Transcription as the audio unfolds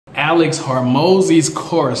Alex Hormozy's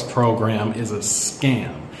course program is a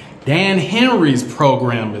scam. Dan Henry's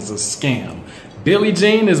program is a scam. Billie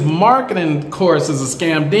Jean's marketing course is a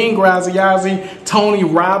scam. Dean Graziosi, Tony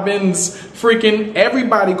Robbins, freaking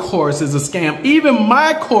everybody course is a scam. Even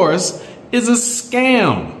my course is a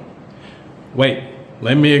scam. Wait,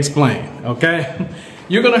 let me explain, okay?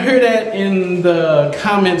 You're gonna hear that in the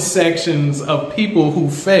comment sections of people who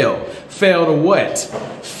fail. Fail to what?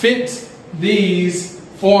 Fit these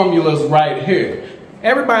formulas right here.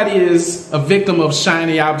 Everybody is a victim of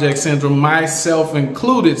shiny object syndrome, myself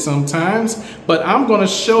included sometimes, but I'm gonna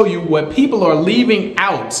show you what people are leaving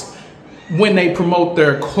out when they promote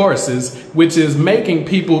their courses, which is making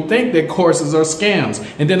people think that courses are scams.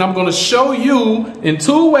 And then I'm gonna show you in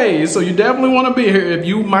 2 ways, so you definitely wanna be here if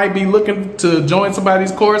you might be looking to join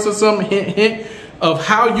somebody's course or something, hint, hint, of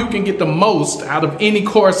how you can get the most out of any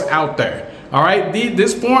course out there. All right,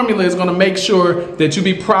 this formula is gonna make sure that you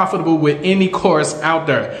be profitable with any course out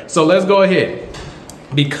there. So let's go ahead.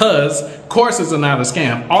 Because courses are not a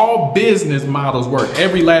scam. All business models work.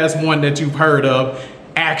 Every last one that you've heard of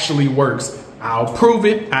actually works. I'll prove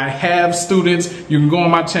it. I have students. You can go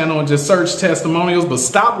on my channel and just search testimonials, but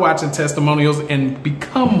stop watching testimonials and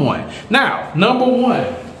become one. Now, number 1,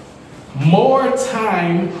 more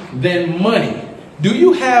time than money. Do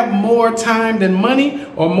you have more time than money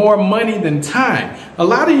or more money than time? A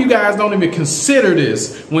lot of you guys don't even consider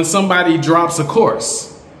this when somebody drops a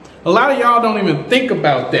course. A lot of y'all don't even think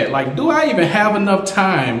about that. Like, do I even have enough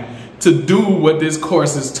time to do what this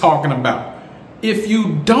course is talking about? If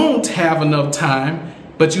you don't have enough time,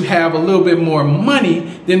 but you have a little bit more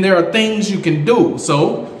money, then there are things you can do.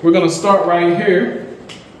 So we're gonna start right here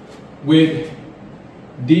with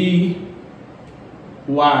DIY.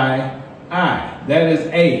 That is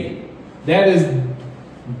A. That is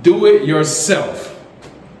do it yourself.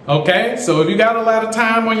 Okay, so if you got a lot of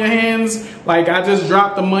time on your hands, like I just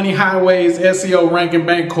dropped the Money Highways SEO Rank and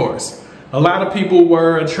Bank course. A lot of people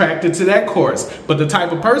were attracted to that course, but the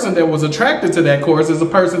type of person that was attracted to that course is a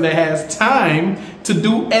person that has time to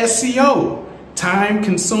do SEO, time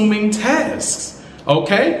consuming tasks.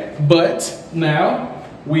 Okay, but now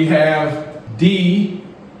we have DWY.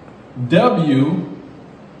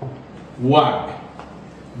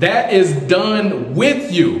 That is done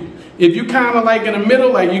with you. If you kind of like in the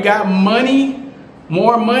middle, like you got money,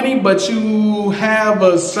 more money, but you have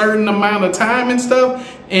a certain amount of time and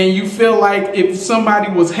stuff, and you feel like if somebody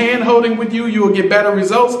was hand-holding with you, you will get better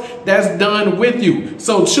results, that's done with you.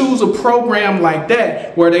 So choose a program like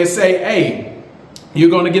that where they say, hey, you're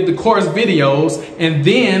going to get the course videos, and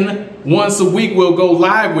then once a week we'll go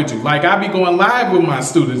live with you. Like I be going live with my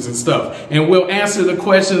students and stuff, and we'll answer the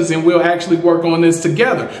questions and we'll actually work on this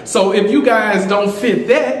together. So if you guys don't fit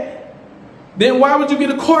that, then why would you get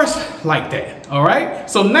a course like that? All right.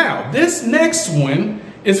 So now this next one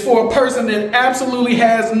is for a person that absolutely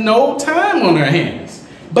has no time on their hands,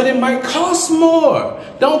 but it might cost more.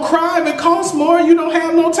 Don't cry if it costs more. You don't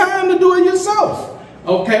have no time to do it yourself.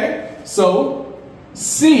 Okay. So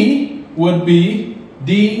C would be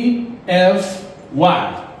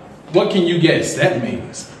DFY. What can you guess that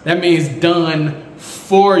means? That means done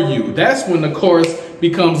for you. That's when the course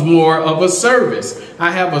becomes more of a service.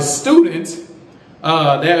 I have a student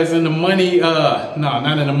that is in the money, no,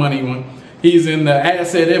 not in the money one. He's in the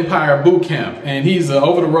Asset Empire Bootcamp, and he's an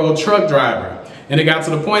over-the-road truck driver. And it got to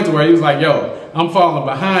the point where he was like, yo, I'm falling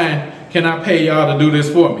behind. Can I pay y'all to do this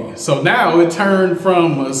for me? So now it turned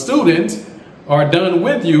from a student or done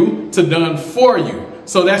with you to done for you.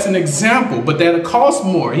 So that's an example, but that'll cost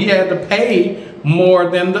more. He had to pay more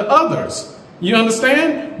than the others. You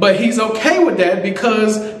understand? But he's okay with that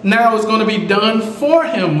because now it's going to be done for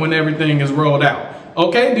him when everything is rolled out.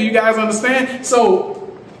 Okay, do you guys understand?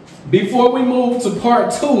 So before we move to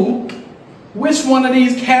part 2, which one of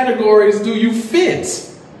these categories do you fit?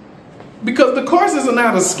 Because the courses are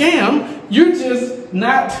not a scam. You're just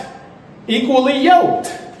not equally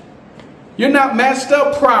yoked. You're not matched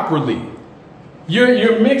up properly.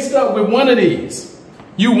 You're mixed up with one of these.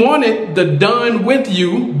 You wanted the done with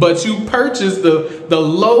you, but you purchased the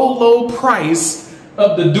low price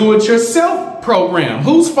of the do-it-yourself program.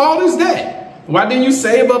 Whose fault is that? Why didn't you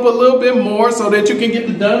save up a little bit more so that you can get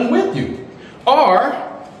the done with you? Or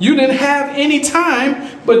you didn't have any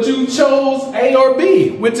time, but you chose A or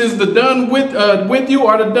B, which is the done with you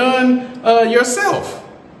or the done yourself.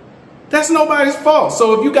 That's nobody's fault.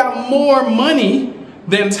 So if you got more money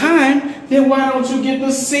than time, then why don't you get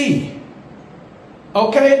the C?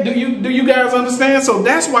 Okay, do you guys understand? So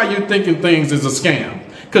that's why you're thinking things is a scam.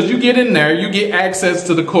 Because you get in there, you get access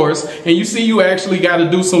to the course, and you see you actually got to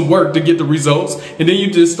do some work to get the results. And then you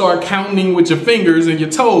just start counting with your fingers and your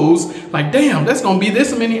toes. Like, damn, that's going to be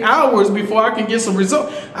this many hours before I can get some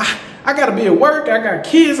results. I got to be at work. I got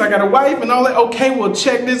kids. I got a wife and all that. Okay, well,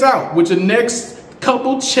 check this out. With your next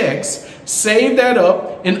couple checks, save that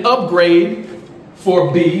up and upgrade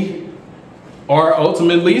for B or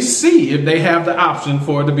ultimately C if they have the option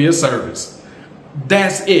for it to be a service.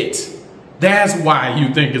 That's it. That's why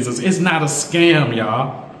you think it's not a scam,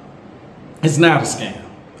 y'all. It's not a scam,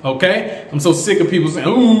 okay? I'm so sick of people saying,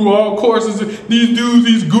 ooh, all courses, these dudes,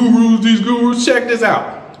 these gurus. Check this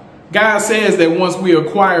out. God says that once we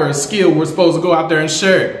acquire a skill, we're supposed to go out there and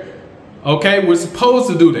share it, okay? We're supposed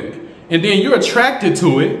to do that. And then you're attracted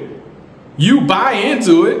to it. You buy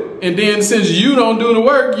into it. And then since you don't do the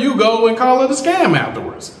work, you go and call it a scam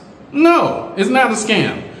afterwards. No, it's not a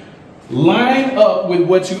scam. Line up with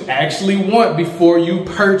what you actually want before you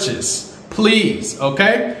purchase, please,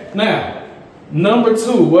 okay? Now, number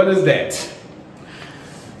 2, what is that?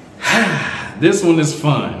 This one is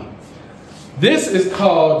fun. This is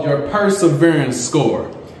called your perseverance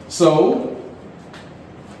score. So,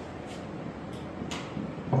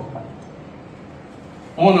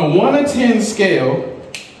 on a 1 to 10 scale,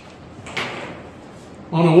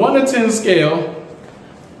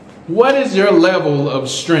 what is your level of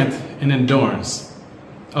strength and endurance?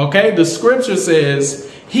 Okay, the scripture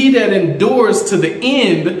says, he that endures to the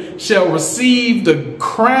end shall receive the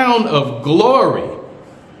crown of glory.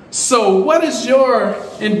 So what is your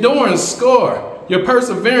endurance score, your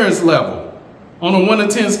perseverance level on a 1 to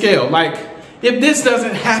 10 scale? Like, if this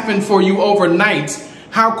doesn't happen for you overnight,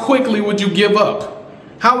 how quickly would you give up?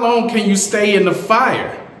 How long can you stay in the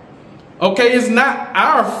fire? Okay, it's not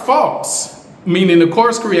our faults, meaning the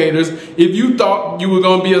course creators, if you thought you were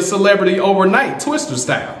going to be a celebrity overnight, Twister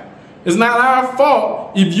style. It's not our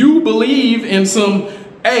fault if you believe in some,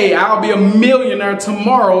 hey, I'll be a millionaire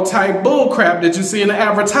tomorrow type bullcrap that you see in the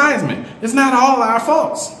advertisement. It's not all our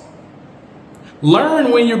faults.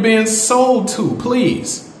 Learn when you're being sold to,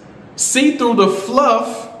 please. See through the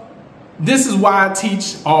fluff. This is why I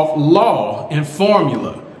teach off law and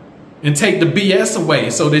formula and take the BS away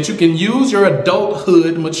so that you can use your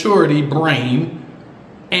adulthood maturity brain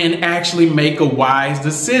and actually make a wise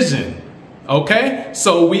decision. Okay?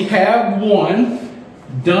 So we have 1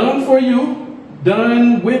 done for you,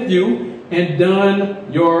 done with you, and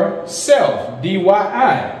done yourself.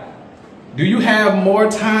 DYI. Do you have more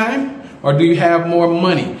time or do you have more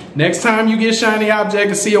money? Next time you get shiny object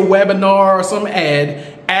and see a webinar or some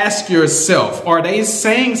ad, ask yourself, are they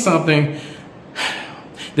saying something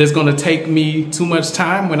that's going to take me too much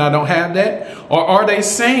time when I don't have that? Or are they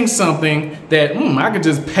saying something that I could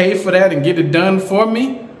just pay for that and get it done for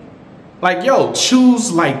me? Like, yo, choose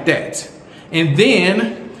like that. And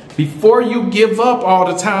then before you give up all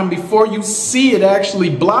the time, before you see it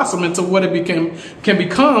actually blossom into what it can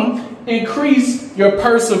become, increase your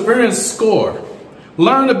perseverance score.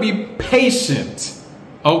 Learn to be patient,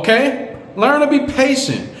 okay? Learn to be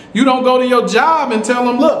patient. You don't go to your job and tell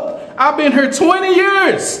them, look, I've been here 20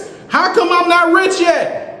 years. How come I'm not rich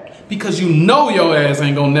yet? Because you know your ass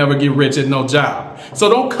ain't gonna never get rich at no job. So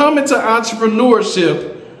don't come into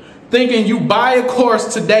entrepreneurship thinking you buy a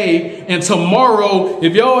course today and tomorrow,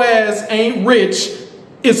 if your ass ain't rich,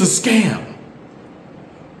 it's a scam.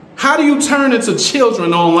 How do you turn into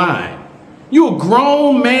children online? You a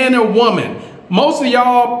grown man or woman. Most of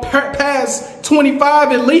y'all past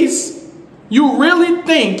 25 at least. You really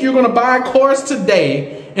think you're gonna buy a course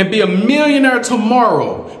today and be a millionaire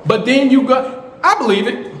tomorrow, but then you go, I believe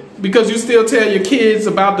it, because you still tell your kids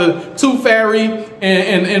about the tooth fairy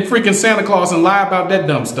and freaking Santa Claus and lie about that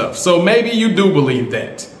dumb stuff. So maybe you do believe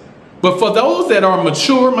that. But for those that are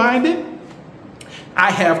mature-minded,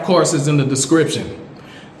 I have courses in the description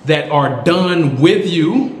that are done with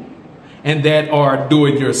you and that are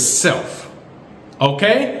do-it-yourself.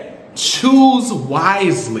 Okay? Choose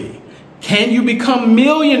wisely. Can you become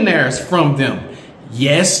millionaires from them?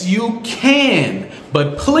 Yes, you can.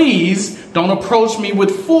 But please don't approach me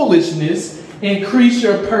with foolishness. Increase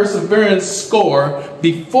your perseverance score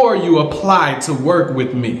before you apply to work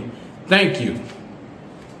with me. Thank you.